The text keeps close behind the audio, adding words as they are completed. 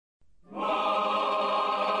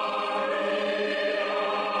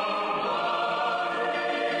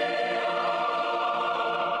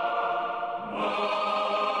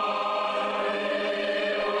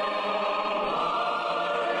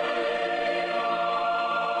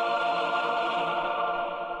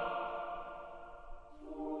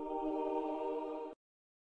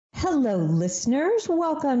Hello, listeners.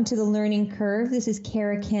 Welcome to the Learning Curve. This is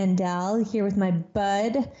Cara Candell here with my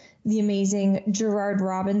bud, the amazing Gerard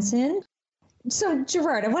Robinson. So,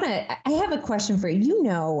 Gerard, I have a question for you.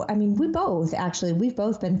 We've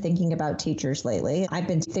both been thinking about teachers lately. I've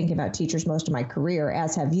been thinking about teachers most of my career,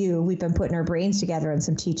 as have you. We've been putting our brains together on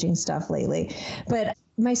some teaching stuff lately. But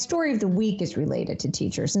my story of the week is related to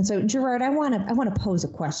teachers. And so, Gerard, I want to pose a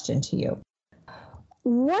question to you.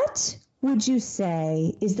 What would you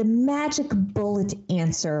say is the magic bullet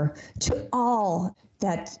answer to all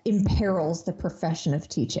that imperils the profession of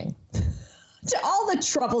teaching? To all the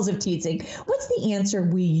troubles of teaching, what's the answer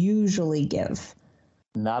we usually give?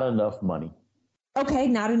 Not enough money. Okay,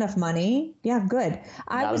 not enough money. Yeah, good.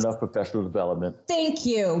 Not enough professional development. Thank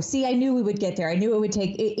you. See, I knew we would get there. I knew it would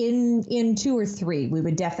take in 2 or 3. We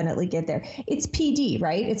would definitely get there. It's PD,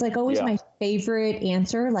 right? It's like always my favorite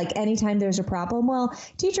answer. Like anytime there's a problem, well,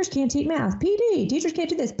 teachers can't teach math. PD. Teachers can't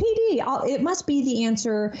do this. PD. It must be the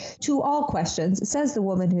answer to all questions, says the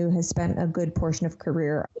woman who has spent a good portion of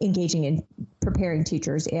career engaging in preparing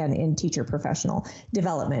teachers and in teacher professional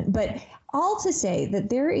development. But all to say that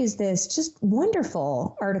there is this just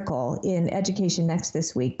wonderful article in Education Next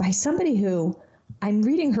this week by somebody who I'm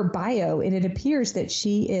reading her bio, and it appears that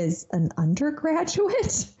she is an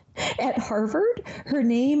undergraduate at Harvard. Her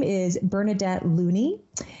name is Bernadette Looney,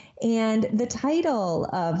 and the title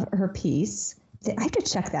of her piece, I have to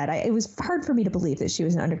check that. It was hard for me to believe that she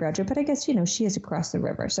was an undergraduate, but I guess, she is across the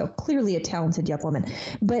river. So clearly a talented young woman.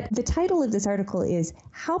 But the title of this article is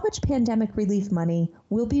How Much Pandemic Relief Money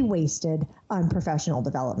Will Be Wasted on Professional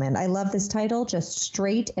Development. I love this title, just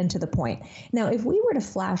straight and to the point. Now, if we were to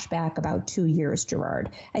flash back about 2 years, Gerard,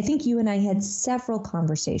 I think you and I had several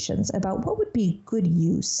conversations about what would be good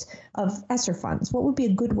use of ESSER funds. What would be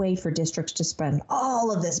a good way for districts to spend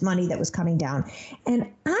all of this money that was coming down? And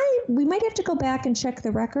we might have to go back and check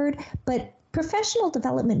the record, but professional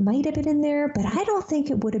development might have been in there, but I don't think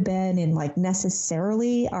it would have been in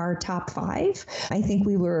necessarily our top 5. I think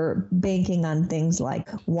we were banking on things like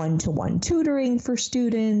one-to-one tutoring for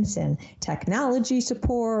students and technology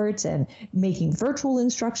support and making virtual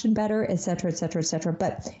instruction better, et cetera, et cetera, et cetera.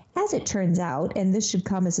 But as it turns out, and this should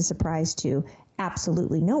come as a surprise to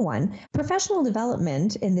absolutely no one, professional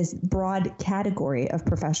development in this broad category of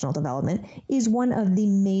professional development is one of the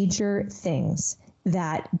major things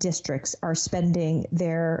that districts are spending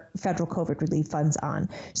their federal COVID relief funds on.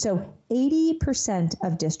 So 80%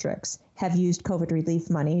 of districts have used COVID relief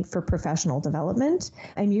money for professional development,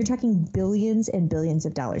 and you're talking billions and billions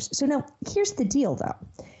of dollars. So now, here's the deal,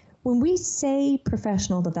 though. When we say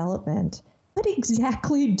professional development, what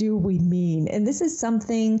exactly do we mean? And this is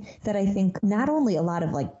something that I think not only a lot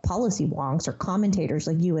of policy wonks or commentators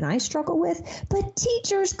like you and I struggle with, but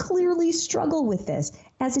teachers clearly struggle with this.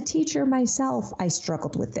 As a teacher myself, I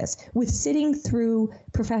struggled with this, with sitting through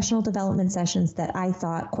professional development sessions that I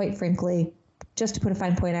thought, quite frankly, just to put a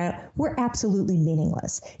fine point out, were absolutely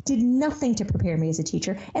meaningless, did nothing to prepare me as a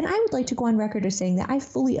teacher. And I would like to go on record as saying that I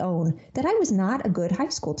fully own that I was not a good high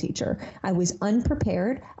school teacher. I was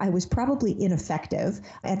unprepared. I was probably ineffective.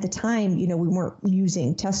 At the time, we weren't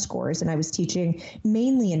using test scores, and I was teaching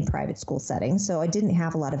mainly in private school settings, so I didn't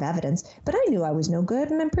have a lot of evidence. But I knew I was no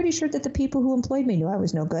good, and I'm pretty sure that the people who employed me knew I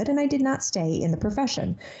was no good, and I did not stay in the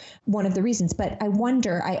profession. One of the reasons. But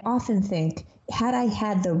I often think, had I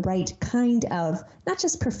had the right kind of, not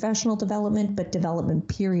just professional development, but development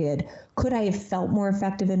period, could I have felt more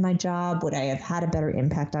effective in my job? Would I have had a better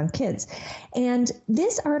impact on kids? And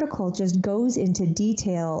this article just goes into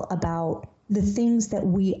detail about the things that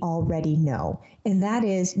we already know. And that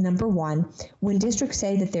is, number one, when districts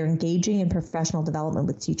say that they're engaging in professional development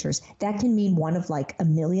with teachers, that can mean one of a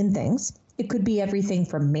million things. It could be everything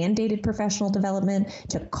from mandated professional development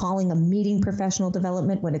to calling a meeting professional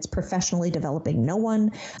development when it's professionally developing no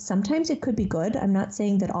one. Sometimes it could be good. I'm not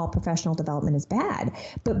saying that all professional development is bad,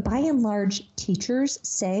 but by and large, teachers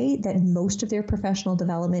say that most of their professional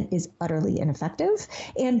development is utterly ineffective.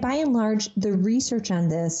 And by and large, the research on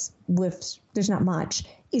this, there's not much,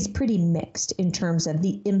 is pretty mixed in terms of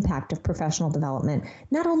the impact of professional development,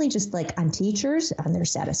 not only just on teachers, on their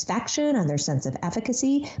satisfaction, on their sense of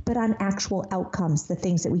efficacy, but on actual outcomes, the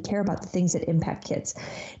things that we care about, the things that impact kids.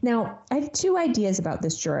 Now, I have 2 ideas about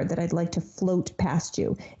this, Gerard, that I'd like to float past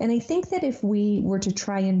you. And I think that if we were to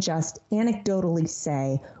try and just anecdotally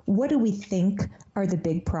say, what do we think are the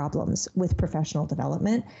big problems with professional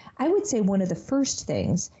development? I would say one of the first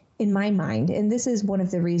things in my mind, and this is one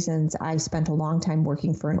of the reasons I spent a long time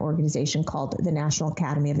working for an organization called the National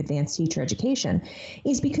Academy of Advanced Teacher Education,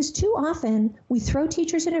 is because too often we throw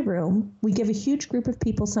teachers in a room, we give a huge group of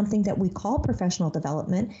people something that we call professional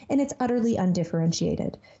development, and it's utterly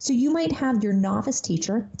undifferentiated. So you might have your novice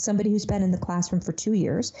teacher, somebody who's been in the classroom for 2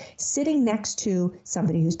 years, sitting next to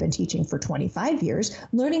somebody who's been teaching for 25 years,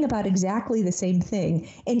 learning about exactly the same thing.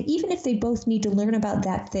 And even if they both need to learn about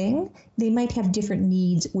that thing, they might have different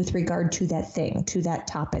needs with regard to that thing, to that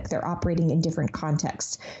topic. They're operating in different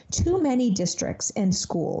contexts. Too many districts and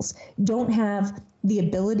schools don't have the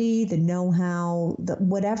ability, the know-how,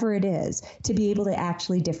 whatever it is, to be able to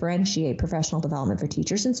actually differentiate professional development for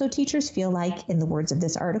teachers. And so teachers feel like, in the words of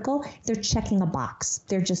this article, they're checking a box.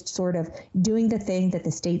 They're just sort of doing the thing that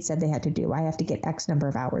the state said they had to do. I have to get X number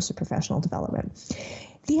of hours of professional development.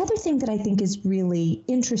 The other thing that I think is really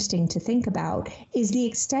interesting to think about is the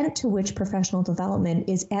extent to which professional development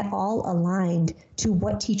is at all aligned to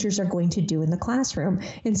what teachers are going to do in the classroom.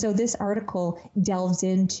 And so this article delves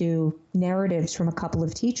into narratives from a couple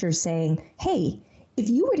of teachers saying, hey, if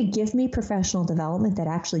you were to give me professional development that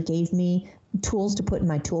actually gave me tools to put in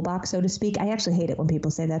my toolbox, so to speak. I actually hate it when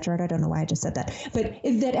people say that, Gerard. I don't know why I just said that. But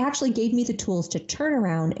if that actually gave me the tools to turn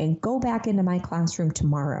around and go back into my classroom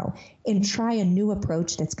tomorrow and try a new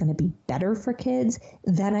approach that's going to be better for kids,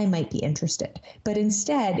 then I might be interested. But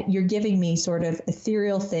instead, you're giving me sort of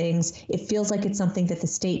ethereal things. It feels like it's something that the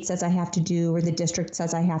state says I have to do or the district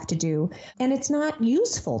says I have to do, and it's not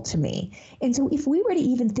useful to me. And so if we were to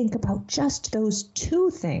even think about just those two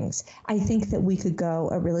things, I think that we could go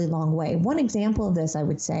a really long way. One example of this, I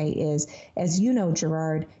would say, is, as you know,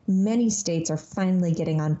 Gerard, many states are finally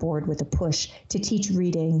getting on board with a push to teach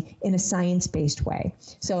reading in a science-based way.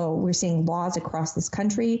 So we're seeing laws across this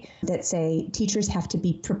country that say teachers have to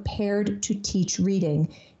be prepared to teach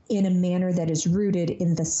reading in a manner that is rooted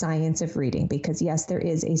in the science of reading, because yes, there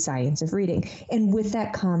is a science of reading. And with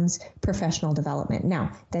that comes professional development.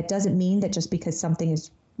 Now, that doesn't mean that just because something is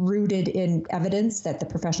rooted in evidence that the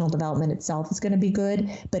professional development itself is going to be good,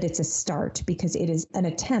 but it's a start because it is an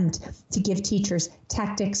attempt to give teachers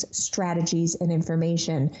tactics, strategies, and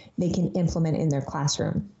information they can implement in their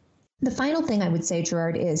classroom. The final thing I would say,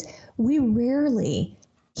 Gerard, is we rarely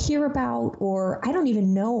hear about, or I don't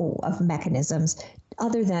even know of mechanisms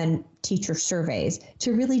other than teacher surveys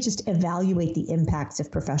to really just evaluate the impacts of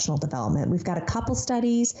professional development. We've got a couple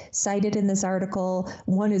studies cited in this article.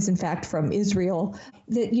 One is in fact from Israel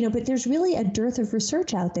that, but there's really a dearth of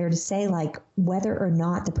research out there to say like whether or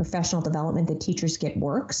not the professional development that teachers get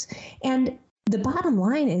works. And the bottom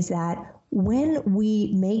line is that when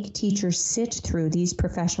we make teachers sit through these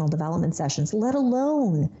professional development sessions, let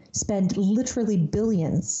alone spend literally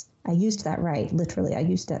billions. I used that right, literally. I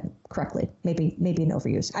used that correctly. Maybe an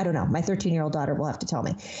overuse. I don't know. My 13-year-old daughter will have to tell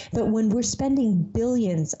me. But when we're spending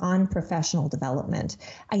billions on professional development,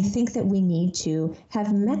 I think that we need to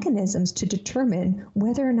have mechanisms to determine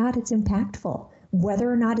whether or not it's impactful,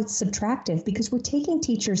 whether or not it's subtractive, because we're taking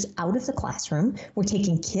teachers out of the classroom, we're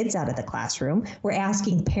taking kids out of the classroom, we're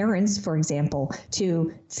asking parents, for example,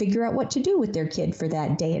 to figure out what to do with their kid for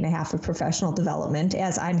that day and a half of professional development,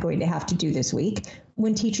 as I'm going to have to do this week,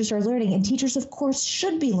 when teachers are learning. And teachers, of course,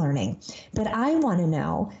 should be learning. But I want to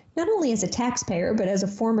know, not only as a taxpayer, but as a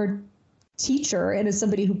former teacher and as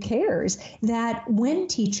somebody who cares, that when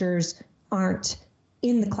teachers aren't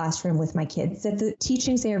in the classroom with my kids, that the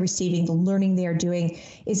teachings they are receiving, the learning they are doing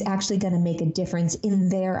is actually going to make a difference in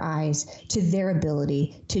their eyes to their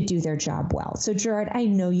ability to do their job well. So Gerard, I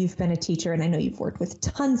know you've been a teacher and I know you've worked with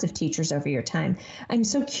tons of teachers over your time. I'm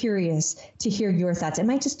so curious to hear your thoughts. Am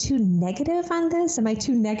I just too negative on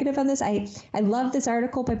this? I love this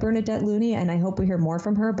article by Bernadette Looney and I hope we hear more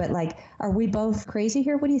from her, but are we both crazy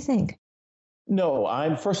here? What do you think?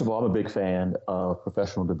 No, first of all, I'm a big fan of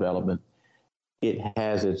professional development. It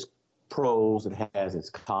has its pros, it has its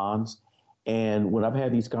cons. And when I've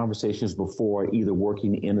had these conversations before, either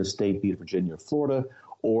working in a state, be it Virginia or Florida,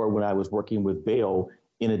 or when I was working with Bail,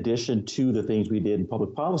 in addition to the things we did in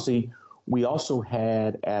public policy, we also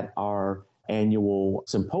had at our annual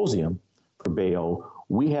symposium for Bail,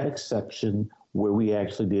 we had a section where we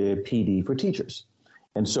actually did PD for teachers.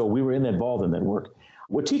 And so we were involved in that work.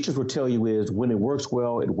 What teachers will tell you is when it works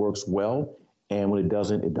well, it works well. And when it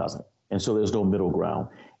doesn't, it doesn't. And so there's no middle ground.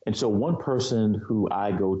 And so one person who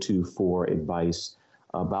I go to for advice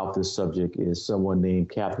about this subject is someone named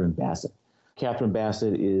Catherine Bassett. Catherine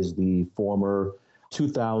Bassett is the former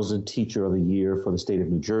 2000 Teacher of the Year for the state of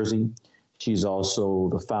New Jersey. She's also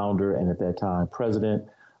the founder and at that time president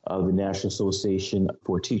of the National Association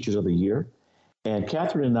for Teachers of the Year. And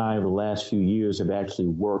Catherine and I, over the last few years, have actually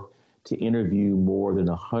worked to interview more than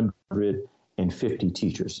 150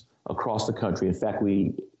 teachers across the country. In fact,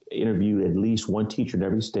 we interviewed at least one teacher in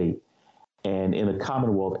every state. And in the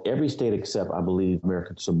Commonwealth, every state except, I believe,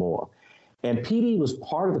 American Samoa. And PD was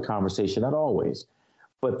part of the conversation, not always,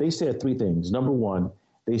 but they said three things. Number one,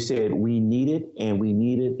 they said we need it, and we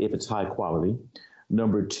need it if it's high quality.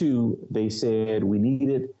 Number two, they said we need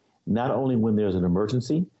it not only when there's an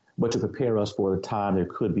emergency, but to prepare us for the time there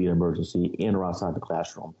could be an emergency in or outside the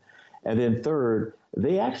classroom. And then third,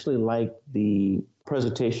 they actually like the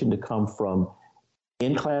presentation to come from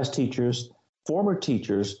in-class teachers, former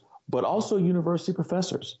teachers, but also university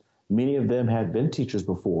professors. Many of them had been teachers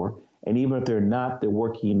before, and even if they're not, they're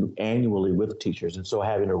working annually with teachers. And so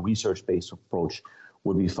having a research-based approach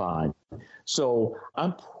would be fine. So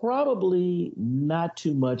I'm probably not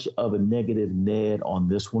too much of a negative Ned on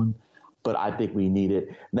this one, but I think we need it.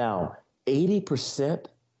 Now, 80%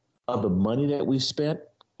 of the money that we spent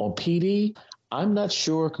on PD, I'm not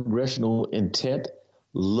sure congressional intent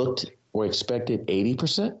looked or expected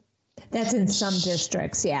 80%. That's in some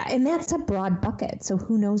districts, yeah. And that's a broad bucket. So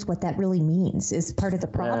who knows what that really means is part of the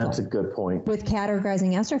problem. That's a good point. With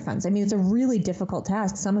categorizing ESSER funds. I mean, it's a really difficult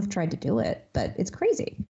task. Some have tried to do it, but it's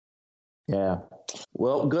crazy. Yeah.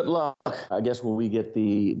 Well, good luck. I guess when we get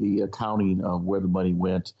the accounting of where the money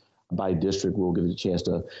went by district, we'll get a chance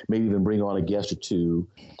to maybe even bring on a guest or two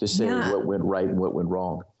to say what went right and what went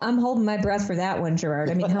wrong. I'm holding my breath for that one, Gerard.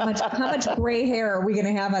 I mean, how much gray hair are we going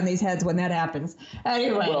to have on these heads when that happens?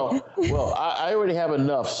 Anyway. Well, I already have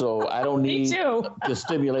enough, so I don't need to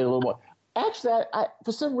stimulate a little more. Actually, I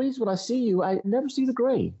for some reason, when I see you, I never see the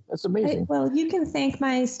gray. That's amazing. Well, you can thank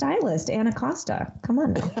my stylist, Anna Costa. Come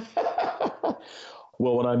on now.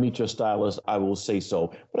 Well, when I meet your stylist, I will say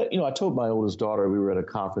so. But, I told my oldest daughter, we were at a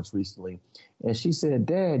conference recently, and she said,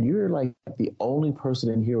 Dad, you're like the only person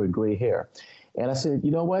in here with gray hair. And I said, you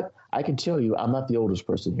know what? I can tell you I'm not the oldest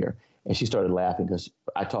person here. And she started laughing because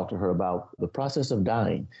I talked to her about the process of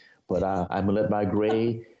dying. But I'm going to let my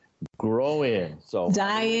gray grow in. So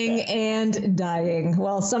dying and dying.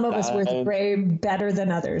 Well, some of us with gray better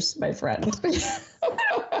than others, my friend.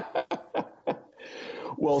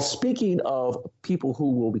 Well, speaking of people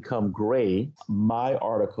who will become gray, my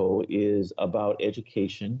article is about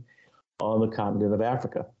education on the continent of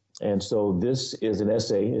Africa. And so this is an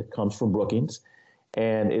essay. It comes from Brookings,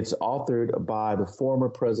 and it's authored by the former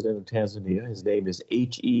president of Tanzania. His name is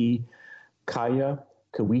H.E. Kaya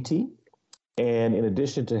Kikwete. And in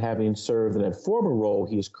addition to having served in that former role,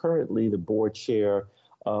 he is currently the board chair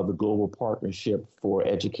of the Global Partnership for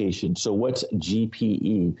Education. So what's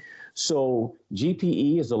GPE? So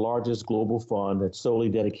GPE is the largest global fund that's solely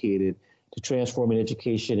dedicated to transforming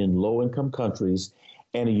education in low-income countries,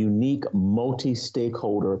 and a unique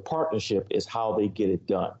multi-stakeholder partnership is how they get it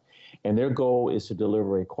done. And their goal is to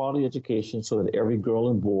deliver a quality education so that every girl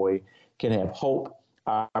and boy can have hope,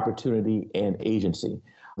 opportunity, and agency.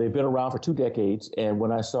 They've been around for 2 decades, and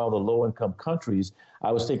when I saw the low-income countries,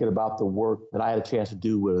 I was thinking about the work that I had a chance to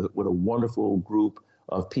do with a wonderful group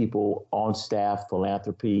of people on staff,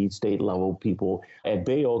 philanthropy, state-level people at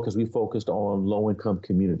Bayo, because we focused on low-income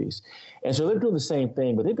communities. And so they're doing the same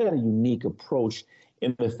thing, but they've got a unique approach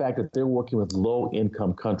in the fact that they're working with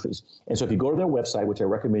low-income countries. And so if you go to their website, which I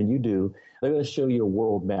recommend you do, they're going to show you a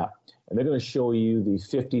world map, and they're going to show you the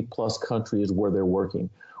 50-plus countries where they're working.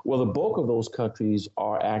 Well, the bulk of those countries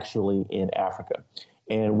are actually in Africa.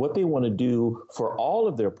 And what they want to do for all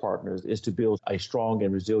of their partners is to build a strong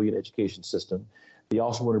and resilient education system. They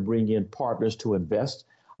also want to bring in partners to invest,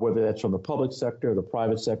 whether that's from the public sector, the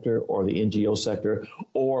private sector, or the NGO sector,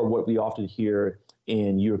 or what we often hear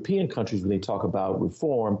in European countries when they talk about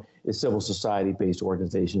reform is civil society-based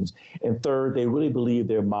organizations. And third, they really believe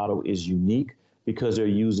their model is unique because they're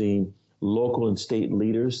using local and state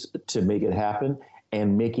leaders to make it happen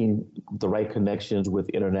and making the right connections with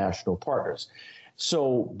international partners.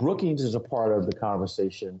 So Brookings is a part of the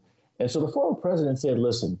conversation. And so the former president said,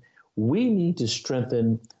 listen, we need to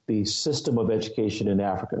strengthen the system of education in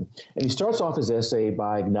Africa. And he starts off his essay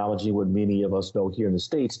by acknowledging what many of us know here in the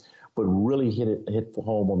States, but really hit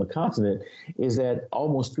home on the continent, is that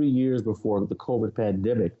almost 3 years before the COVID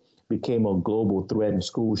pandemic became a global threat and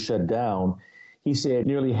schools shut down, he said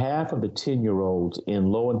nearly half of the 10-year-olds in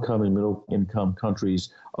low-income and middle-income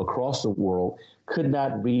countries across the world could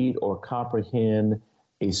not read or comprehend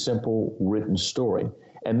a simple written story.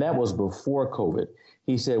 And that was before COVID.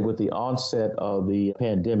 He said with the onset of the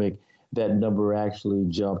pandemic, that number actually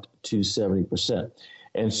jumped to 70%.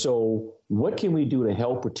 And so what can we do to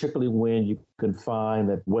help, particularly when you can find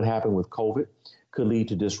that what happened with COVID could lead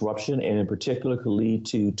to disruption, and in particular could lead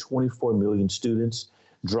to 24 million students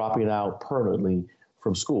dropping out permanently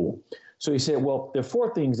from school. So he said, well, there are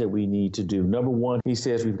four things that we need to do. Number one, he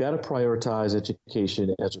says we've got to prioritize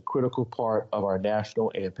education as a critical part of our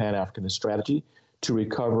national and Pan-Africanist strategy to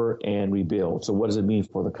recover and rebuild. So what does it mean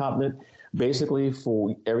for the continent? Basically,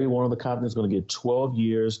 for every one of the continents is going to get 12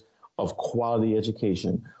 years of quality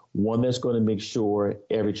education, one that's going to make sure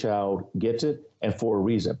every child gets it and for a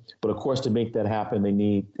reason. But of course, to make that happen, they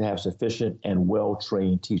need to have sufficient and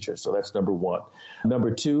well-trained teachers. So that's number one.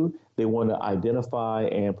 Number two, they want to identify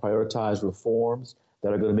and prioritize reforms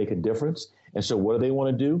that are going to make a difference. And so what do they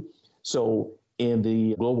want to do? So in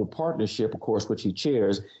the global partnership, of course, which he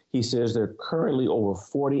chairs, he says there are currently over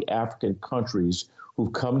 40 African countries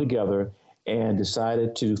who've come together and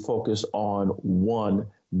decided to focus on one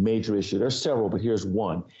major issue. There's several, but here's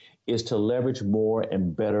one, is to leverage more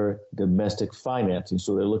and better domestic financing.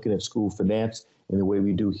 So they're looking at school finance in the way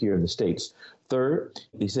we do here in the States. Third,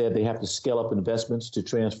 he said they have to scale up investments to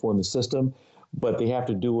transform the system, but they have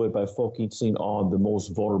to do it by focusing on the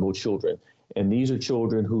most vulnerable children. And these are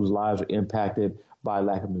children whose lives are impacted by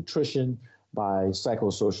lack of nutrition, by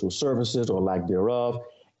psychosocial services or lack thereof,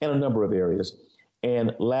 and a number of areas.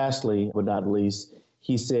 And lastly, but not least,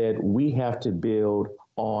 he said we have to build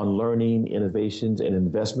on learning, innovations, and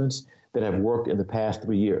investments that have worked in the past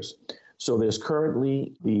 3 years. So there's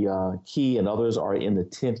currently the key, and others are in the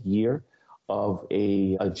 10th year of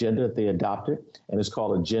a agenda that they adopted, and it's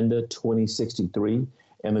called Agenda 2063.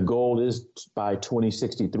 And the goal is by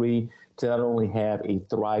 2063 to not only have a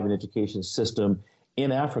thriving education system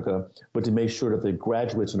in Africa, but to make sure that the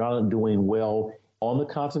graduates are not only doing well on the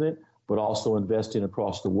continent, but also investing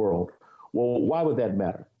across the world. Well, why would that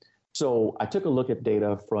matter? So I took a look at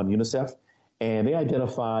data from UNICEF, and they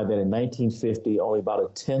identified that in 1950, only about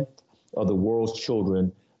a tenth of the world's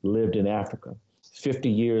children lived in Africa. 50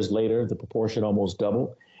 years later, the proportion almost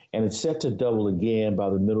doubled, and it's set to double again by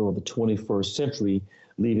the middle of the 21st century,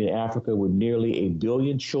 leaving Africa with nearly 1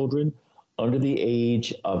 billion children under the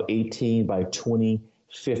age of 18 by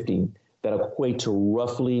 2050. That equate to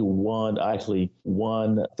roughly one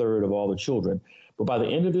third of all the children. But by the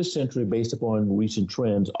end of this century, based upon recent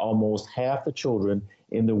trends, almost half the children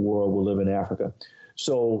in the world will live in Africa.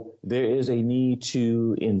 So there is a need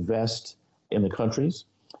to invest in the countries.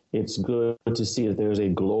 It's good to see that there's a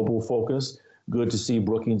global focus, good to see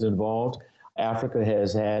Brookings involved. Africa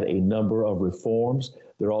has had a number of reforms.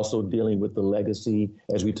 They're also dealing with the legacy,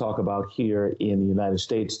 as we talk about here in the United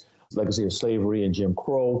States, legacy of slavery and Jim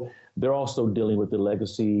Crow. They're also dealing with the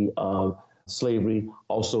legacy of slavery,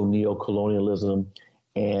 also neo-colonialism,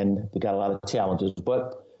 and they got a lot of challenges.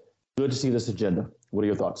 But good to see this agenda. What are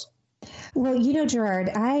your thoughts? Well, Gerard,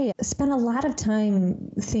 I spent a lot of time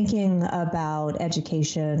thinking about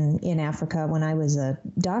education in Africa when I was a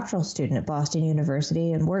doctoral student at Boston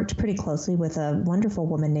University and worked pretty closely with a wonderful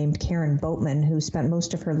woman named Karen Boatman, who spent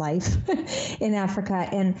most of her life in Africa.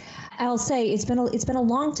 And I'll say it's been a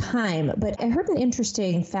long time, but I heard an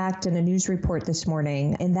interesting fact in a news report this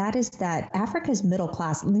morning, and that is that Africa's middle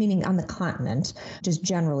class, meaning on the continent, just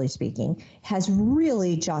generally speaking, has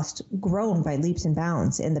really just grown by leaps and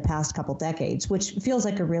bounds in the past couple decades, which feels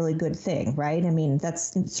like a really good thing, right? I mean,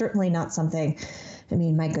 that's certainly not something,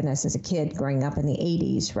 my goodness, as a kid growing up in the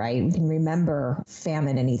 80s, right? We can remember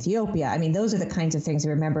famine in Ethiopia. I mean, those are the kinds of things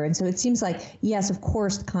we remember. And so it seems like, yes, of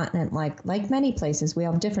course, the continent, like many places, we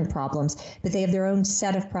have different problems, but they have their own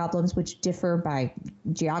set of problems which differ by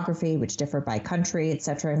geography, which differ by country, et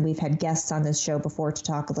cetera. And we've had guests on this show before to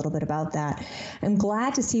talk a little bit about that. I'm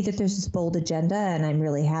glad to see that there's this bold agenda, and I'm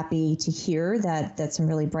really happy to hear that some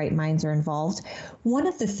really bright minds are involved. One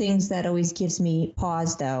of the things that always gives me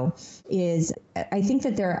pause, though, is I think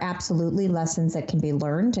that there are absolutely lessons that can be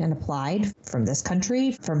learned and applied from this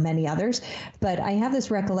country, from many others. But I have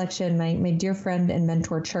this recollection, my dear friend and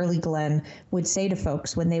mentor, Charlie Glenn, would say to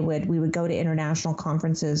folks when we would go to international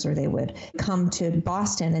conferences, or they would come to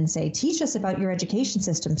Boston and say, teach us about your education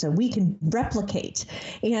system so we can replicate.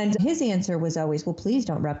 And his answer was always, well, please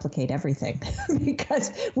don't replicate everything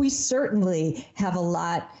because we certainly have a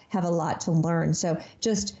lot to learn. So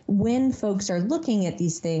just when folks are looking at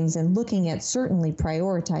these things and looking at certainly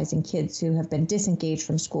prioritizing kids who have been disengaged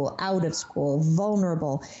from school, out of school,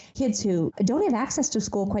 vulnerable, kids who don't have access to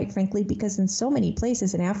school, quite frankly, because in so many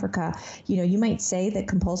places in Africa, you might say that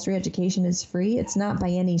compulsory education is free. It's not by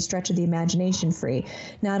any stretch of the imagination free,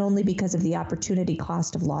 not only because of the opportunity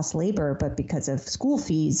cost of lost labor, but because of school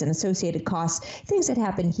fees and associated costs, things that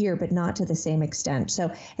happen here, but not to the same extent.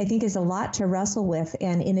 So I think there's a lot to wrestle with.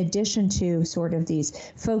 And in addition to sort of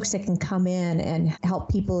these folks that can come in and help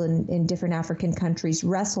people in different African African countries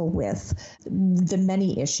wrestle with the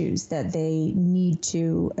many issues that they need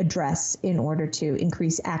to address in order to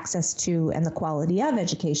increase access to and the quality of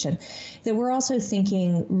education, that we're also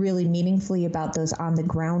thinking really meaningfully about those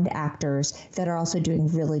on-the-ground actors that are also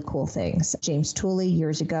doing really cool things. James Tooley,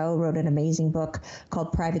 years ago, wrote an amazing book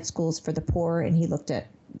called Private Schools for the Poor, and he looked at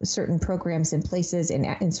certain programs in places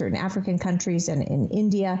in certain African countries and in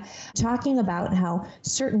India, talking about how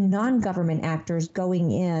certain non-government actors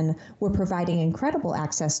going in were providing incredible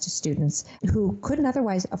access to students who couldn't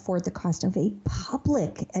otherwise afford the cost of a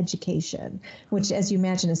public education, which, as you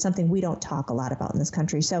imagine, is something we don't talk a lot about in this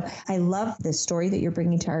country. So I love this story that you're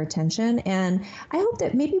bringing to our attention, and I hope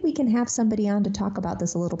that maybe we can have somebody on to talk about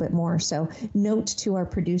this a little bit more. So note to our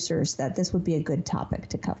producers that this would be a good topic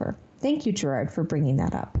to cover. Thank you, Gerard, for bringing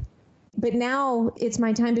that up. But now it's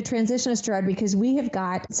my time to transition us, Gerard, because we've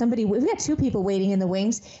got two people waiting in the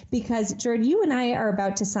wings, because, Gerard, you and I are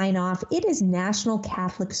about to sign off. It is National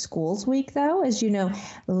Catholic Schools Week, though. As you know,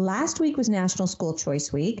 last week was National School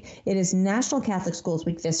Choice Week. It is National Catholic Schools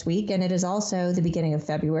Week this week, and it is also the beginning of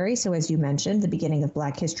February. So as you mentioned, the beginning of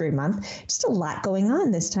Black History Month. Just a lot going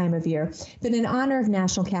on this time of year. But in honor of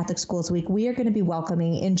National Catholic Schools Week, we are going to be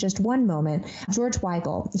welcoming in just one moment George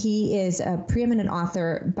Weigel. He is a preeminent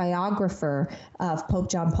author, biographer of Pope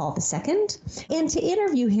John Paul II. And to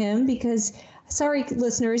interview him, because, sorry,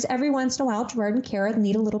 listeners, every once in a while, Gerard and Cara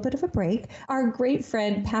need a little bit of a break. Our great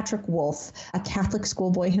friend Patrick Wolf, a Catholic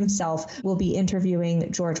schoolboy himself, will be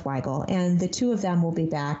interviewing George Weigel. And the two of them will be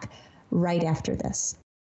back right after this.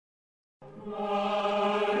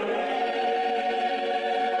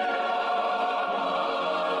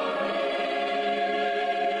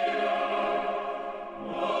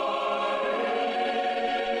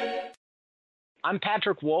 I'm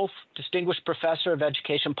Patrick Wolf, Distinguished Professor of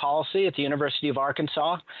Education Policy at the University of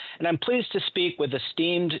Arkansas, and I'm pleased to speak with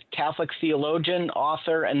esteemed Catholic theologian,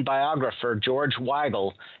 author, and biographer George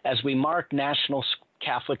Weigel as we mark National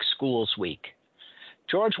Catholic Schools Week.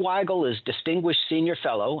 George Weigel is Distinguished Senior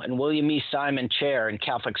Fellow and William E. Simon Chair in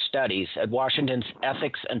Catholic Studies at Washington's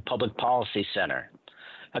Ethics and Public Policy Center.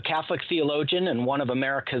 A Catholic theologian and one of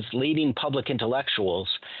America's leading public intellectuals,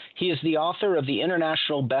 he is the author of the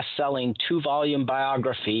international best-selling 2-volume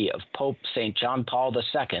biography of Pope St. John Paul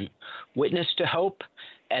II, Witness to Hope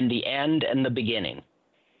and The End and the Beginning.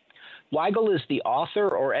 Weigel is the author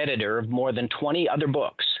or editor of more than 20 other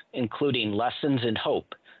books, including Lessons in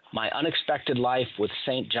Hope, My Unexpected Life with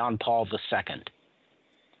St. John Paul II.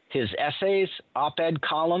 His essays, op-ed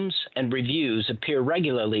columns, and reviews appear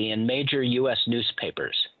regularly in major U.S.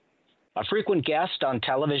 newspapers. A frequent guest on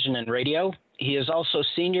television and radio, he is also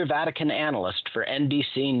senior Vatican analyst for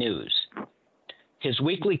NBC News. His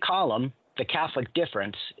weekly column, The Catholic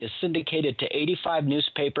Difference, is syndicated to 85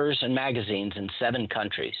 newspapers and magazines in 7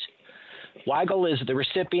 countries. Weigel is the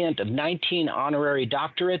recipient of 19 honorary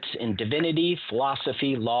doctorates in divinity,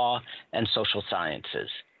 philosophy, law, and social sciences.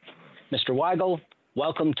 Mr. Weigel,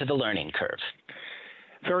 welcome to the Learning Curve.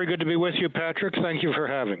 Very good to be with you, Patrick. Thank you for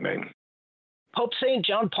having me. Pope St.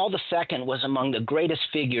 John Paul II was among the greatest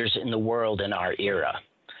figures in the world in our era.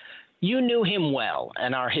 You knew him well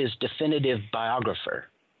and are his definitive biographer.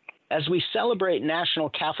 As we celebrate National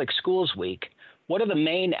Catholic Schools Week, what are the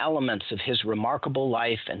main elements of his remarkable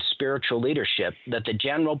life and spiritual leadership that the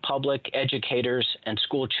general public, educators, and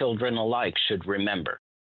school children alike should remember?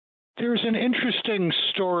 There's an interesting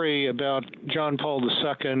story about John Paul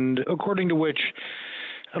II, according to which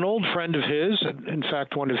an old friend of his, in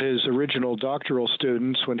fact, one of his original doctoral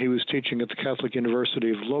students when he was teaching at the Catholic University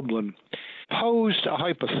of Lublin, posed a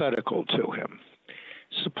hypothetical to him.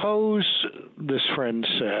 Suppose, this friend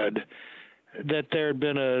said, that there had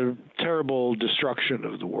been a terrible destruction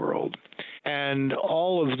of the world, and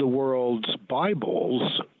all of the world's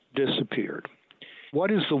Bibles disappeared. What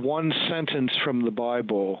is the one sentence from the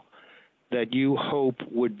Bible that you hope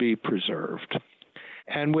would be preserved?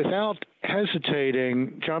 And without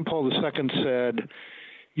hesitating, John Paul II said,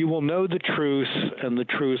 "You will know the truth, and the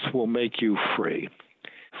truth will make you free,"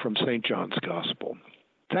 from St. John's Gospel.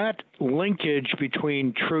 That linkage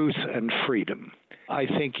between truth and freedom, I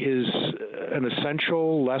think, is an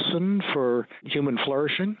essential lesson for human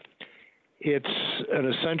flourishing. It's an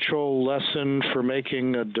essential lesson for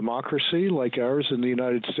making a democracy like ours in the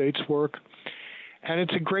United States work. And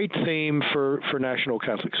it's a great theme for National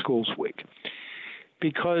Catholic Schools Week,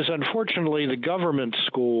 because unfortunately the government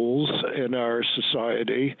schools in our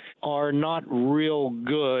society are not real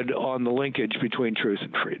good on the linkage between truth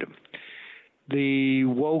and freedom. The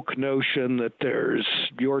woke notion that there's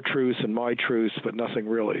your truth and my truth, but nothing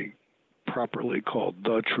really properly called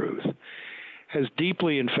the truth, has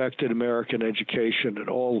deeply infected American education at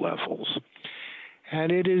all levels.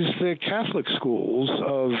 And it is the Catholic schools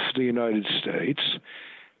of the United States,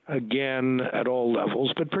 again, at all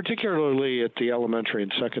levels, but particularly at the elementary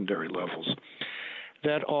and secondary levels,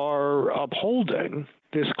 that are upholding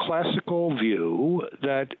this classical view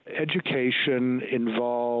that education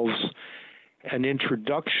involves an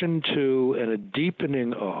introduction to and a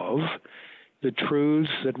deepening of the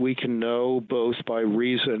truths that we can know both by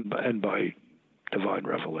reason and by divine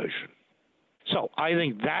revelation. So I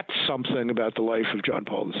think that's something about the life of John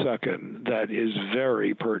Paul II that is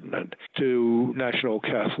very pertinent to National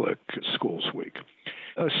Catholic Schools Week.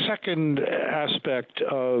 A second aspect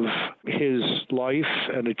of his life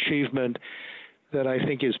and achievement that I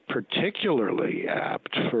think is particularly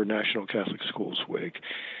apt for National Catholic Schools Week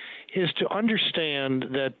is to understand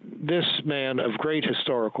that this man of great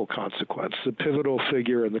historical consequence, the pivotal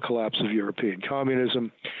figure in the collapse of European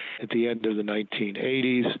communism at the end of the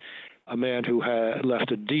 1980s, a man who had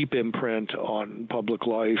left a deep imprint on public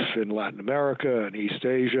life in Latin America and East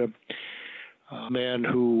Asia, a man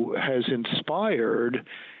who has inspired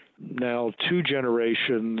now two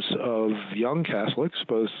generations of young Catholics,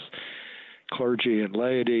 both clergy and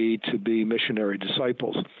laity, to be missionary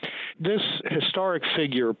disciples. This historic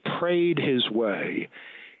figure prayed his way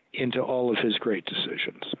into all of his great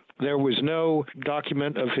decisions. There was no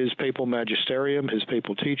document of his papal magisterium, his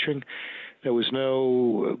papal teaching. There was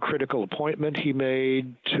no critical appointment he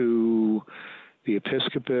made to the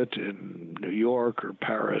episcopate in New York or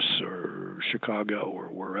Paris or Chicago or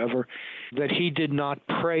wherever that he did not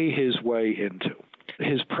pray his way into.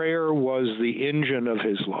 His prayer was the engine of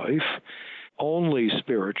his life, only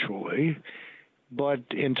spiritually, but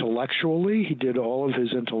intellectually. He did all of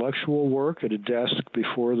his intellectual work at a desk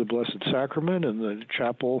before the Blessed Sacrament in the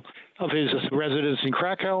chapel of his residence in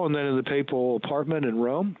Krakow and then in the papal apartment in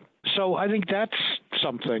Rome. So I think that's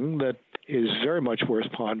something that is very much worth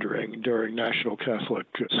pondering during National Catholic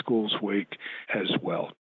Schools Week as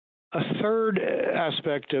well. A third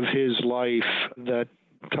aspect of his life that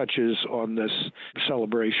touches on this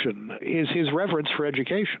celebration is his reverence for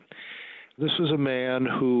education. This was a man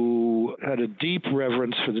who had a deep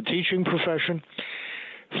reverence for the teaching profession,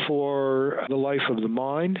 for the life of the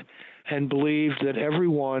mind, and believed that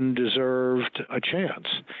everyone deserved a chance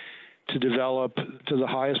to develop to the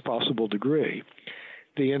highest possible degree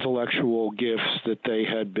the intellectual gifts that they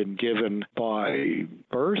had been given by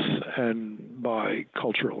birth and by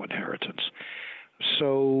cultural inheritance.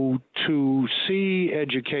 So to see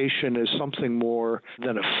education as something more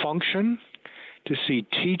than a function, to see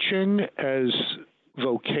teaching as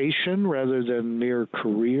vocation rather than mere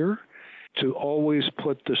career, to always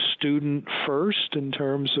put the student first in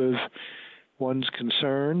terms of one's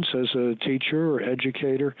concerns as a teacher or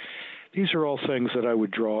educator. These are all things that I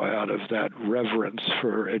would draw out of that reverence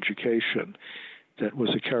for education that was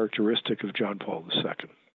a characteristic of John Paul II.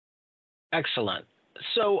 Excellent.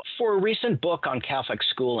 So for a recent book on Catholic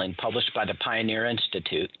schooling published by the Pioneer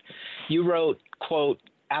Institute, you wrote, quote,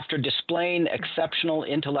 "After displaying exceptional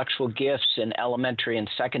intellectual gifts in elementary and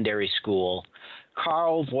secondary school,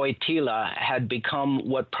 Karol Wojtyła had become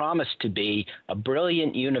what promised to be a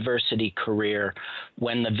brilliant university career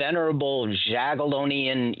when the venerable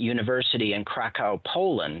Jagiellonian University in Krakow,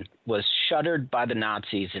 Poland, was shuttered by the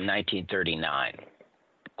Nazis in 1939.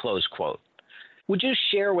 Close quote. Would you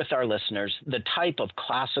share with our listeners the type of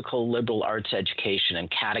classical liberal arts education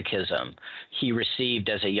and catechism he received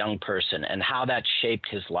as a young person and how that shaped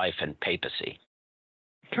his life in papacy?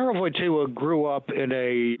 Karol Wojtyła grew up in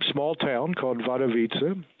a small town called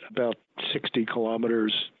Wadowice, about 50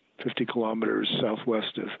 kilometers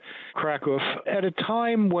southwest of Krakow, at a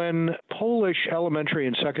time when Polish elementary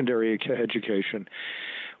and secondary education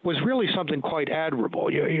was really something quite admirable.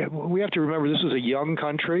 We have to remember this was a young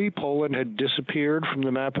country. Poland had disappeared from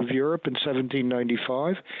the map of Europe in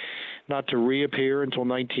 1795, not to reappear until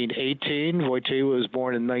 1918. Wojtyła was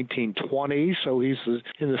born in 1920, so he's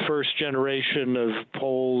in the first generation of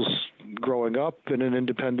Poles growing up in an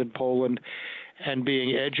independent Poland and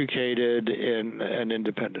being educated in an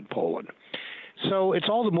independent Poland. So it's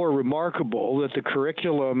all the more remarkable that the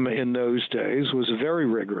curriculum in those days was a very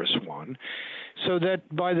rigorous one, so that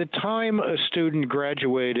by the time a student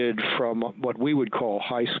graduated from what we would call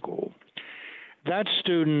high school, that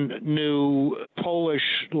student knew Polish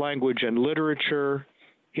language and literature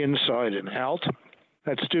inside and out.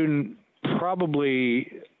 That student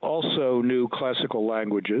probably also knew classical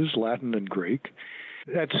languages, Latin and Greek.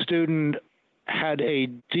 That student had a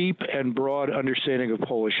deep and broad understanding of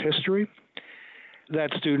Polish history.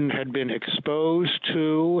 That student had been exposed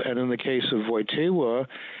to, and in the case of Wojtyła,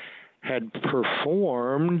 had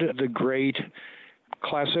performed the great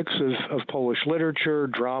classics of Polish literature,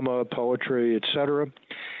 drama, poetry, etc.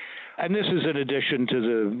 And this is in addition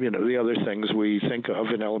to the other things we think of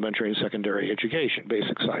in elementary and secondary education,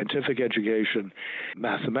 basic scientific education,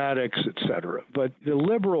 mathematics, etc. But the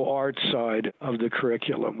liberal arts side of the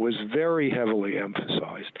curriculum was very heavily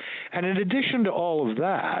emphasized. And in addition to all of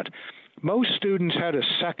that, most students had a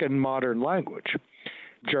second modern language,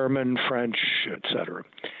 German, French, etc.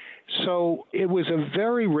 So it was a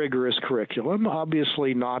very rigorous curriculum.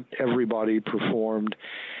 Obviously, not everybody performed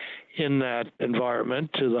in that environment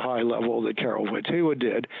to the high level that Karol Wojtyła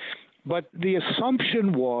did. But the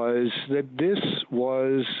assumption was that this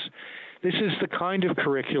is the kind of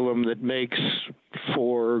curriculum that makes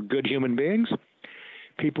for good human beings,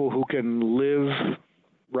 people who can live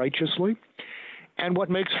righteously, and what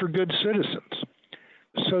makes for good citizens.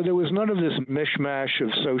 So there was none of this mishmash of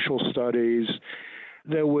social studies.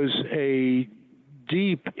 There was a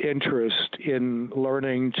deep interest in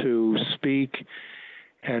learning to speak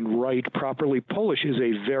and write properly. Polish is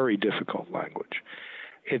a very difficult language.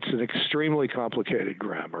 It's an extremely complicated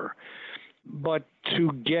grammar. But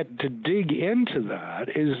to dig into that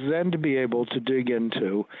is then to be able to dig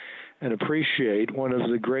into and appreciate one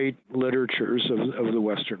of the great literatures of the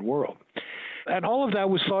Western world. And all of that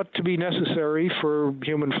was thought to be necessary for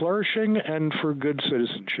human flourishing and for good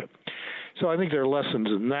citizenship. So I think there are lessons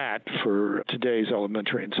in that for today's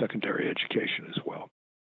elementary and secondary education as well.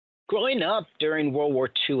 Growing up during World War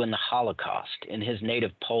II and the Holocaust in his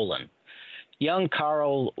native Poland, young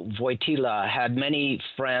Karol Wojtyła had many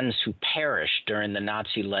friends who perished during the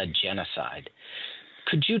Nazi-led genocide.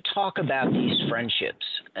 Could you talk about these friendships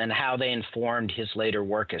and how they informed his later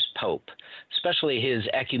work as Pope, especially his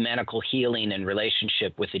ecumenical healing and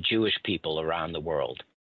relationship with the Jewish people around the world?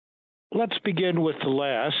 Let's begin with the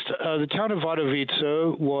last. The town of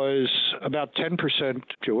Wadowice was about 10%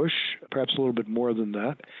 Jewish, perhaps a little bit more than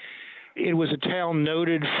that. It was a town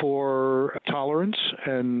noted for tolerance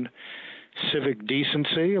and civic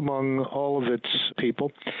decency among all of its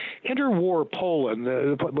people. Interwar Poland,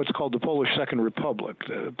 what's called the Polish Second Republic,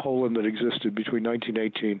 the Poland that existed between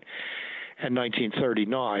 1918 and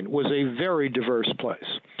 1939, was a very diverse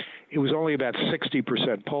place. It was only about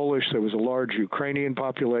 60% Polish. There was a large Ukrainian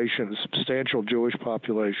population, a substantial Jewish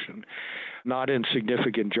population, not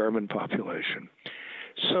insignificant German population.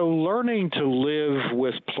 So learning to live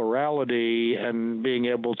with plurality and being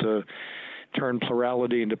able to turn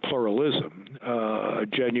plurality into pluralism, a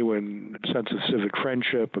genuine sense of civic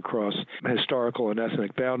friendship across historical and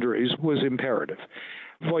ethnic boundaries, was imperative.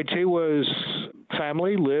 Wojtyła's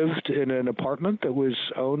family lived in an apartment that was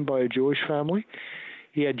owned by a Jewish family.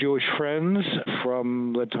 He had Jewish friends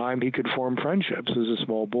from the time he could form friendships as a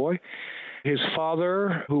small boy. His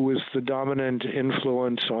father, who was the dominant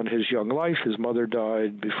influence on his young life, his mother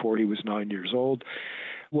died before he was 9 years old,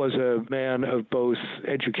 was a man of both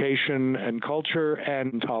education and culture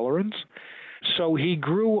and tolerance. So he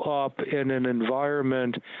grew up in an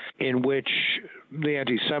environment in which the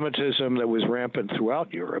anti-Semitism that was rampant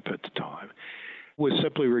throughout Europe at the time was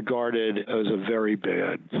simply regarded as a very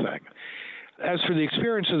bad thing. As for the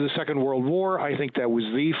experience of the Second World War, I think that was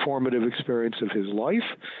the formative experience of his life.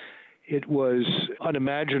 It was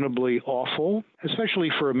unimaginably awful, especially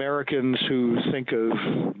for Americans who think of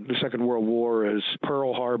the Second World War as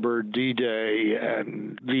Pearl Harbor, D-Day,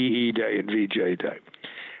 and VE Day and VJ Day.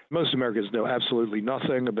 Most Americans know absolutely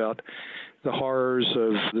nothing about the horrors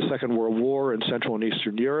of the Second World War in Central and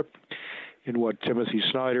Eastern Europe, in what Timothy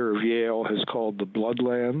Snyder of Yale has called the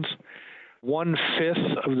Bloodlands.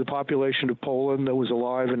 1/5 of the population of Poland that was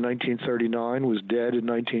alive in 1939 was dead in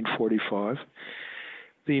 1945.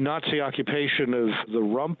 The Nazi occupation of the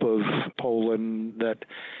rump of Poland that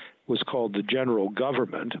was called the General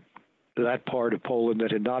Government, that part of Poland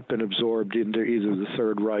that had not been absorbed into either the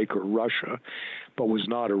Third Reich or Russia, but was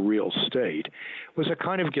not a real state, was a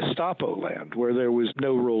kind of Gestapo land where there was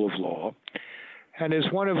no rule of law. And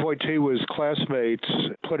as one of Wojtyła's classmates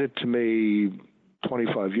put it to me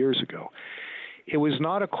 25 years ago, it was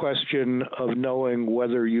not a question of knowing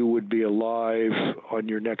whether you would be alive on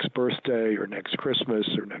your next birthday or next Christmas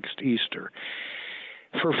or next Easter.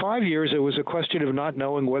 For 5 years, it was a question of not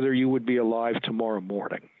knowing whether you would be alive tomorrow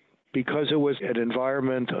morning, because it was an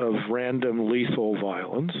environment of random lethal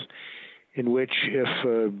violence in which if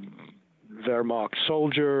a Wehrmacht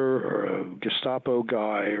soldier or a Gestapo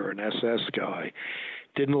guy or an SS guy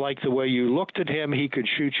didn't like the way you looked at him, he could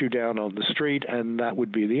shoot you down on the street, and that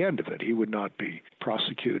would be the end of it. He would not be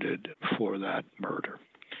prosecuted for that murder.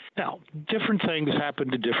 Now, different things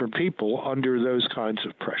happen to different people under those kinds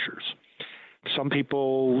of pressures. Some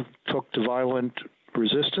people took to violent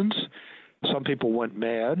resistance. Some people went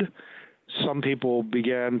mad. Some people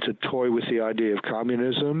began to toy with the idea of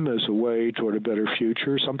communism as a way toward a better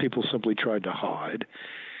future. Some people simply tried to hide.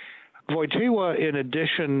 Wojtyła, in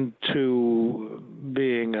addition to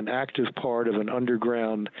being an active part of an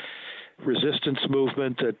underground resistance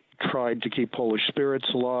movement that tried to keep Polish spirits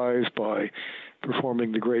alive by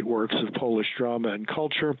performing the great works of Polish drama and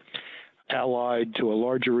culture, allied to a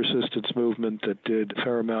larger resistance movement that did a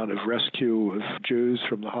fair amount of rescue of Jews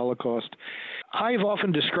from the Holocaust. I've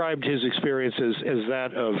often described his experiences as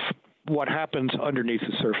that of what happens underneath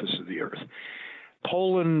the surface of the earth.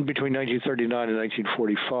 Poland between 1939 and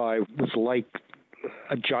 1945 was like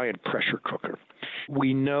a giant pressure cooker.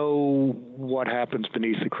 We know what happens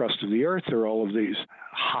beneath the crust of the earth. There are all of these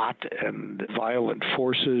hot and violent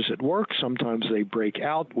forces at work. Sometimes they break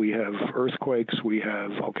out. We have earthquakes. We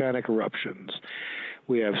have volcanic eruptions.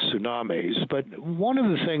 We have tsunamis. But one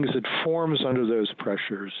of the things that forms under those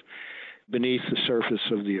pressures beneath the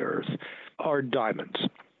surface of the earth are diamonds.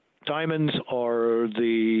 Diamonds are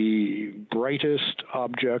the brightest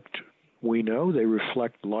object we know. They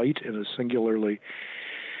reflect light in a singularly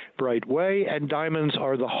bright way, and diamonds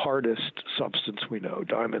are the hardest substance we know.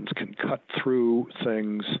 Diamonds can cut through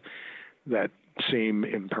things that seem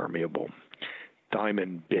impermeable.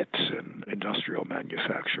 Diamond bits in industrial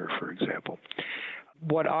manufacture, for example.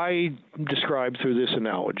 What I describe through this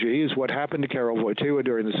analogy is what happened to Karol Wojtyła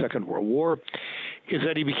during the Second World War is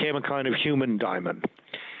that he became a kind of human diamond.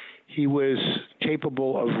 He was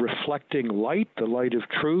capable of reflecting light, the light of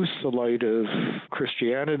truth, the light of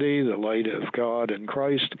Christianity, the light of God and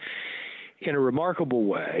Christ, in a remarkable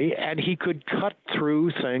way, and he could cut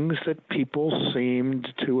through things that people seemed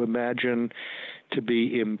to imagine to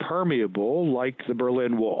be impermeable, like the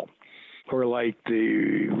Berlin Wall, or like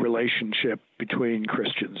the relationship between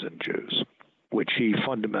Christians and Jews, which he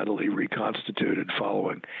fundamentally reconstituted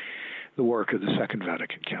following the work of the Second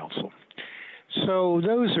Vatican Council. So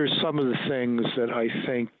those are some of the things that I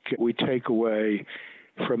think we take away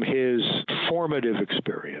from his formative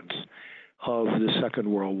experience of the Second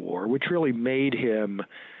World War, which really made him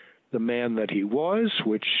the man that he was,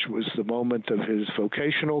 which was the moment of his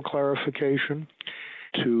vocational clarification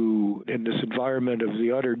to, in this environment of the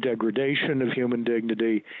utter degradation of human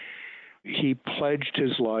dignity, he pledged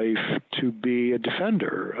his life to be a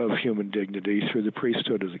defender of human dignity through the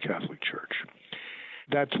priesthood of the Catholic Church.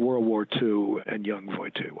 That's World War II and young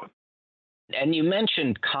Wojtyła. And you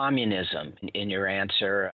mentioned communism in your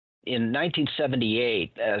answer. In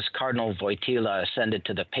 1978, as Cardinal Wojtyła ascended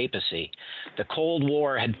to the papacy, the Cold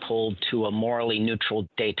War had pulled to a morally neutral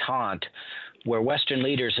détente where Western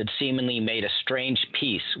leaders had seemingly made a strange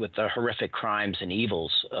peace with the horrific crimes and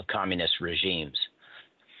evils of communist regimes.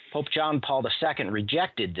 Pope John Paul II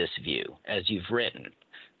rejected this view, as you've written.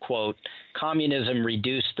 Quote, communism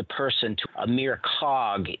reduced the person to a mere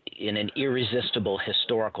cog in an irresistible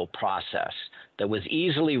historical process that was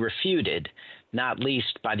easily refuted, not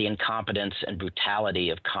least by the incompetence and brutality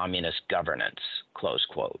of communist governance, close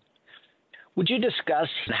quote. Would you discuss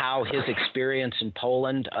how his experience in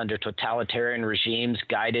Poland under totalitarian regimes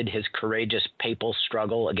guided his courageous papal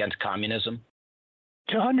struggle against communism?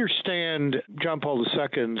 To understand John Paul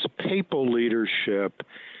II's papal leadership,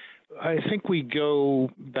 I think we go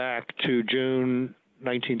back to June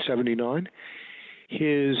 1979,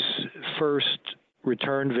 his first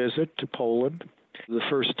return visit to Poland, the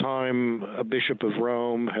first time a bishop of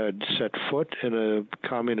Rome had set foot in a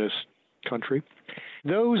communist country.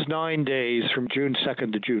 Those 9 days from June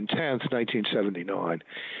 2nd to June 10th, 1979,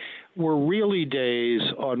 were really days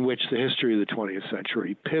on which the history of the 20th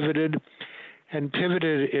century pivoted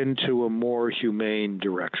into a more humane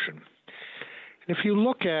direction. If you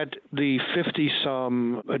look at the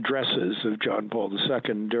 50-some addresses of John Paul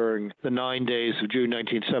II during the 9 days of June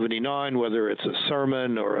 1979, whether it's a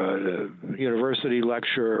sermon or a university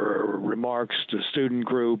lecture or remarks to student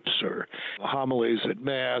groups or homilies at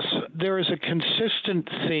Mass, there is a consistent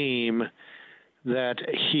theme that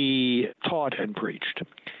he taught and preached,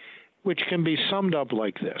 which can be summed up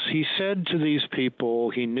like this. He said to these people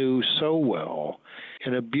he knew so well,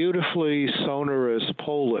 in a beautifully sonorous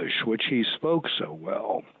Polish, which he spoke so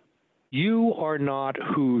well, you are not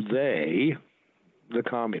who they, the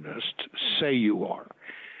communists, say you are.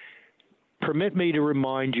 Permit me to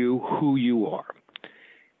remind you who you are.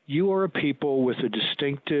 You are a people with a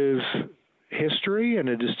distinctive history and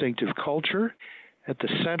a distinctive culture. At the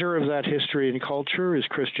center of that history and culture is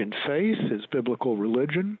Christian faith, is biblical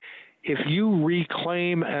religion. If you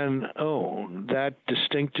reclaim and own that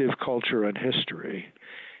distinctive culture and history,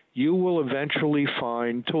 you will eventually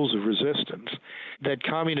find tools of resistance that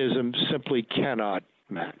communism simply cannot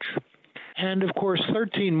match. And of course,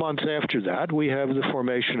 13 months after that, we have the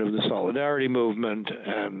formation of the Solidarity Movement,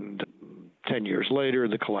 and 10 years later,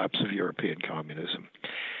 the collapse of European communism.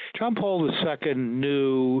 John Paul II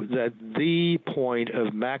knew that the point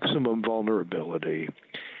of maximum vulnerability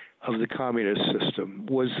of the communist system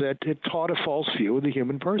was that it taught a false view of the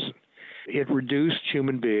human person. It reduced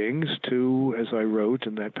human beings to, as I wrote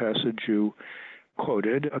in that passage you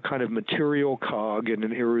quoted, a kind of material cog in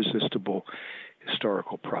an irresistible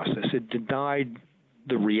historical process. It denied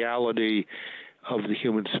the reality of the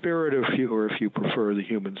human spirit, or if you prefer, the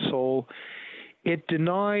human soul. It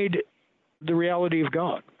denied the reality of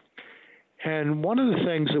God. And one of the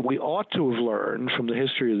things that we ought to have learned from the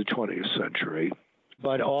history of the 20th century,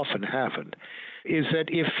 but often haven't, is that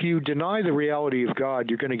if you deny the reality of God,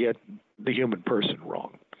 you're going to get the human person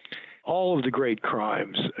wrong. All of the great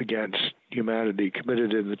crimes against humanity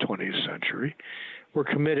committed in the 20th century were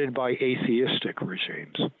committed by atheistic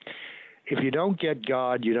regimes. If you don't get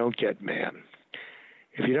God, you don't get man.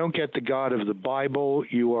 If you don't get the God of the Bible,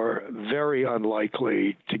 you are very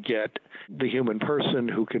unlikely to get the human person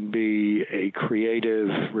who can be a creative,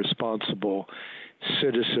 responsible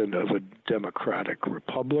citizen of a democratic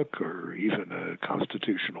republic or even a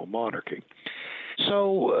constitutional monarchy.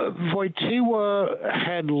 So Wojtyła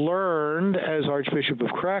had learned, as Archbishop of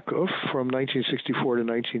Krakow from 1964 to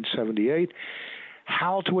 1978,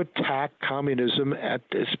 how to attack communism at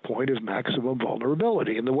this point of maximum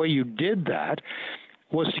vulnerability. And the way you did that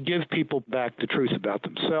was to give people back the truth about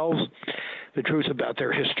themselves, the truth about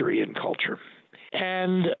their history and culture.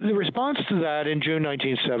 And the response to that in June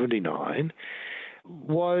 1979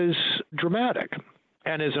 was dramatic.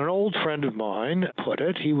 And as an old friend of mine put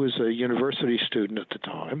it, he was a university student at the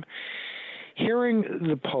time, hearing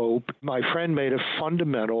the Pope, my friend made a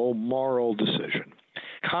fundamental moral decision.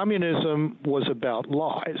 Communism was about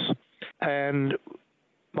lies. And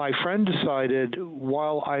my friend decided,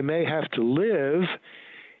 while I may have to live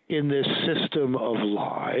in this system of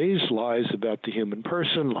lies about the human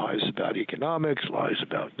person, lies about economics, lies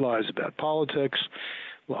about politics,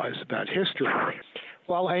 lies about history,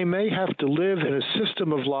 while I may have to live in a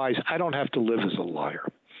system of lies, I don't have to live as a liar.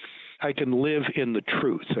 I can live in the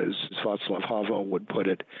truth, as Václav Havel would put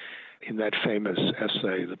it in that famous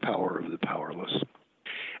essay, The Power of the Powerless.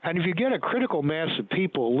 And if you get a critical mass of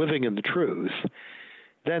people living in the truth,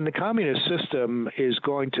 then the communist system is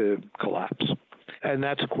going to collapse. And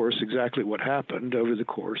that's, of course, exactly what happened over the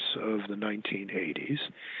course of the 1980s.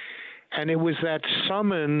 And it was that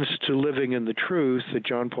summons to living in the truth that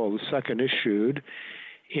John Paul II issued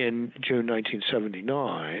in June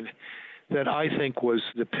 1979 that I think was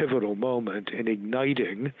the pivotal moment in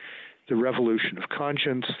igniting the revolution of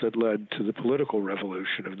conscience that led to the political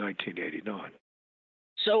revolution of 1989.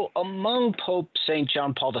 So among Pope St.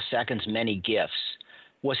 John Paul II's many gifts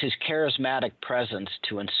was his charismatic presence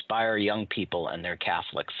to inspire young people in their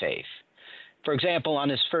Catholic faith. For example, on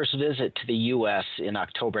his first visit to the U.S. in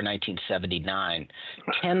October 1979,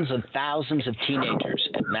 tens of thousands of teenagers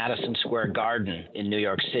at Madison Square Garden in New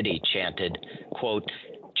York City chanted, quote,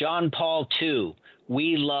 "John Paul II,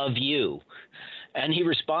 we love you." And he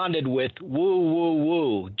responded with, "Woo, woo,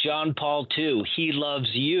 woo, John Paul II, he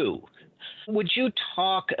loves you." Would you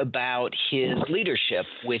talk about his leadership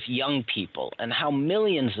with young people and how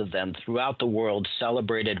millions of them throughout the world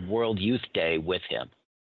celebrated World Youth Day with him?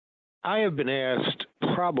 I have been asked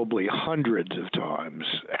probably hundreds of times,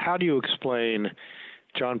 how do you explain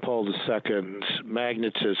John Paul II's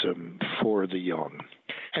magnetism for the young?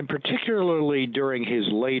 And particularly during his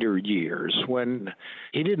later years, when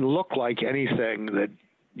he didn't look like anything that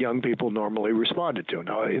young people normally responded to.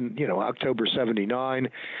 Now, in October 79,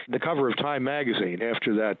 the cover of Time magazine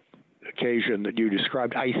after that occasion that you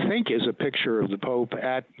described, I think is a picture of the Pope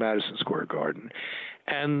at Madison Square Garden.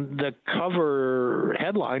 And the cover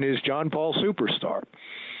headline is John Paul Superstar.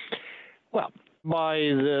 Well, by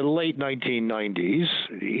the late 1990s,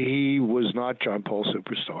 he was not John Paul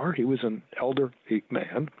Superstar. He was an elderly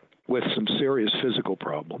man with some serious physical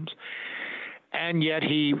problems. And yet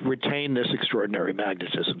he retained this extraordinary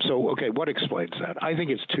magnetism. So, okay, what explains that? I think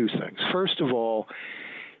it's two things. First of all,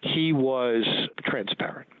 he was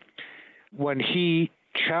transparent. When he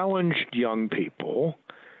challenged young people,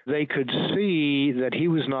 they could see that he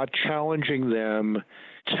was not challenging them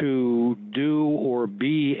to do or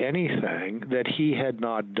be anything that he had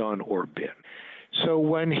not done or been. So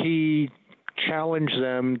when he challenged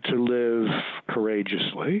them to live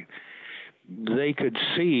courageously, they could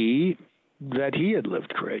see that he had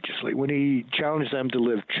lived courageously. When he challenged them to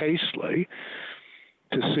live chastely,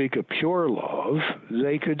 to seek a pure love,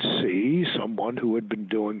 they could see someone who had been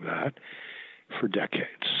doing that for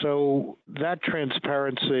decades. So that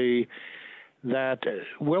transparency that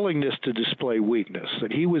willingness to display weakness,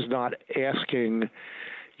 that he was not asking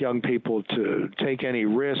young people to take any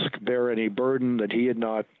risk, bear any burden that he had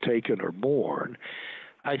not taken or borne,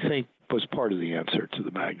 I think was part of the answer to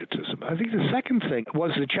the magnetism. I think the second thing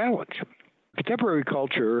was the challenge. Contemporary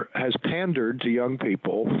culture has pandered to young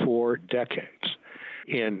people for decades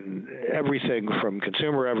in everything from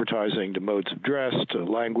consumer advertising to modes of dress to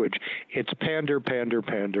language. It's pander, pander,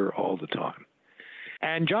 pander all the time.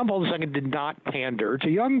 And John Paul II did not pander to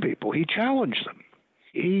young people. He challenged them.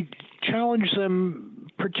 He challenged them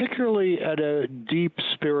particularly at a deep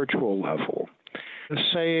spiritual level,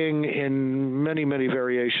 saying in many, many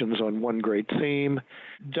variations on one great theme,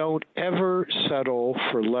 don't ever settle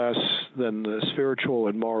for less than the spiritual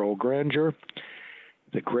and moral grandeur,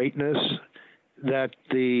 the greatness that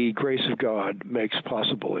the grace of God makes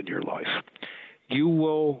possible in your life. You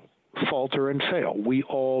will falter and fail. We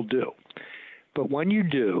all do. But when you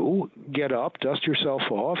do, get up, dust yourself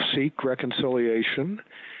off, seek reconciliation,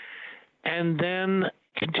 and then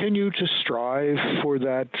continue to strive for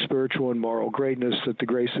that spiritual and moral greatness that the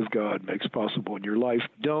grace of God makes possible in your life.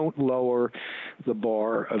 Don't lower the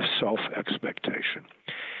bar of self-expectation.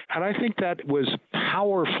 And I think that was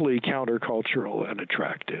powerfully countercultural and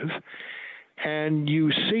attractive. And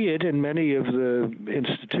you see it in many of the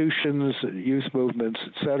institutions, youth movements,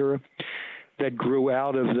 et cetera, that grew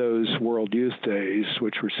out of those World Youth Days,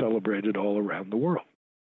 which were celebrated all around the world.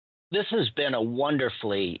 This has been a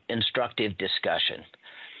wonderfully instructive discussion.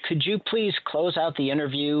 Could you please close out the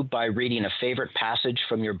interview by reading a favorite passage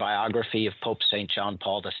from your biography of Pope St. John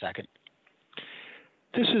Paul II?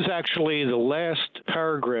 This is actually the last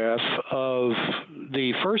paragraph of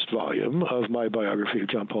the first volume of my biography of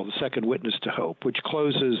John Paul II, Witness to Hope, which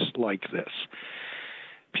closes like this.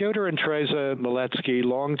 Piotr and Teresa Maletsky,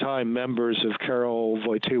 longtime members of Karol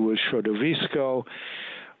Wojtyła's Środowisko,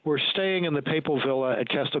 were staying in the papal villa at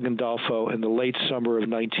Castel Gandolfo in the late summer of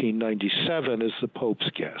 1997 as the Pope's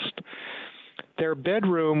guest. Their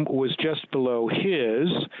bedroom was just below his,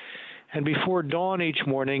 and before dawn each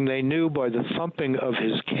morning, they knew by the thumping of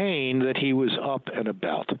his cane that he was up and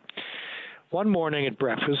about. One morning at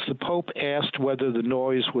breakfast, the Pope asked whether the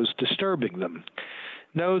noise was disturbing them.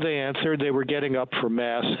 No, they answered, they were getting up for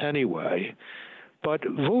Mass anyway. But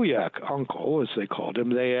Wujek, uncle, as they called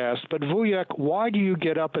him, they asked, but Wujek, why do you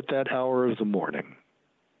get up at that hour of the morning?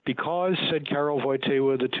 Because, said Karol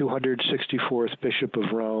Wojtyła, the 264th Bishop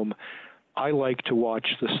of Rome, I like to watch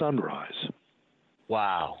the sunrise.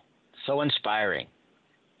 Wow, so inspiring.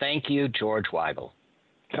 Thank you, George Weigel.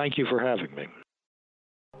 Thank you for having me.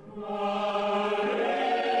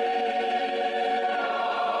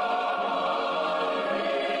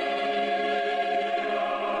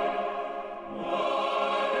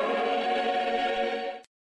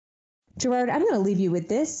 Gerard, I'm going to leave you with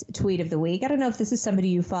this tweet of the week. I don't know if this is somebody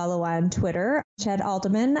you follow on Twitter. Chad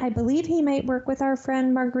Alderman, I believe he might work with our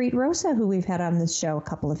friend Marguerite Rosa, who we've had on this show a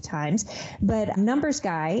couple of times, but numbers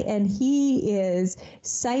guy, and he is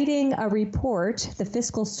citing a report, the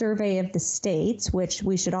Fiscal Survey of the States, which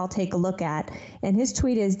we should all take a look at. And his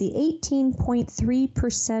tweet is the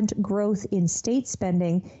 18.3% growth in state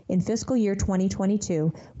spending in fiscal year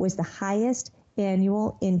 2022 was the highest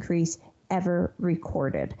annual increase ever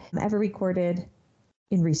recorded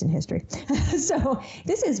in recent history. So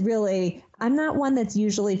this is really, I'm not one that's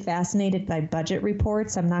usually fascinated by budget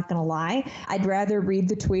reports. I'm not going to lie. I'd rather read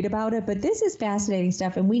the tweet about it, but this is fascinating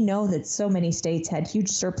stuff. And we know that so many states had huge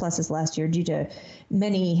surpluses last year due to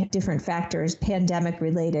many different factors, pandemic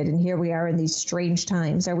related. And here we are in these strange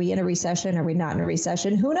times. Are we in a recession? Are we not in a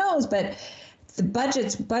recession? Who knows? But the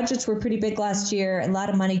budgets were pretty big last year, a lot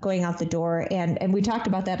of money going out the door. And we talked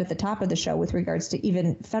about that at the top of the show with regards to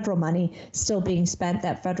even federal money still being spent.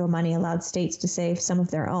 That federal money allowed states to save some of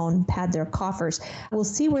their own, pad their coffers. We'll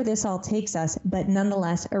see where this all takes us, but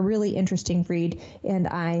nonetheless, a really interesting read, and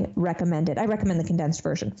I recommend it. I recommend the condensed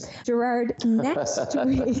version. Gerard, next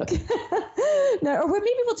week, no, or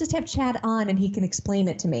maybe we'll just have Chad on and he can explain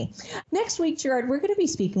it to me. Next week, Gerard, we're going to be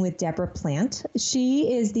speaking with Deborah Plant.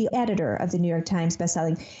 She is the editor of the New York Times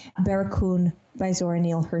bestselling Barracoon by Zora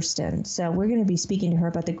Neale Hurston. So we're going to be speaking to her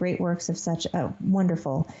about the great works of such a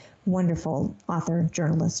wonderful, wonderful author,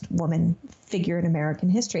 journalist, woman, figure in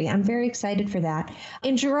American history. I'm very excited for that.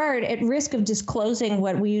 And Gerard, at risk of disclosing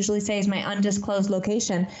what we usually say is my undisclosed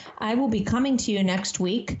location, I will be coming to you next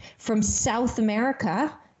week from South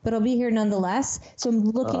America, but I'll be here nonetheless. So I'm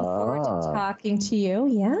looking forward to talking to you.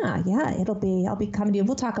 Yeah, I'll be coming to you.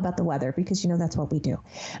 We'll talk about the weather because, that's what we do.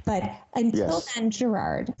 But until then,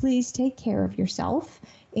 Gerard, please take care of yourself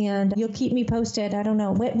and you'll keep me posted. I don't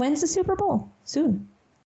know. When's the Super Bowl? Soon.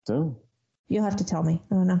 You'll have to tell me.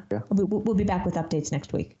 I don't know. Yeah. We'll be back with updates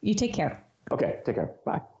next week. You take care. Okay. Take care.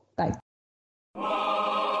 Bye.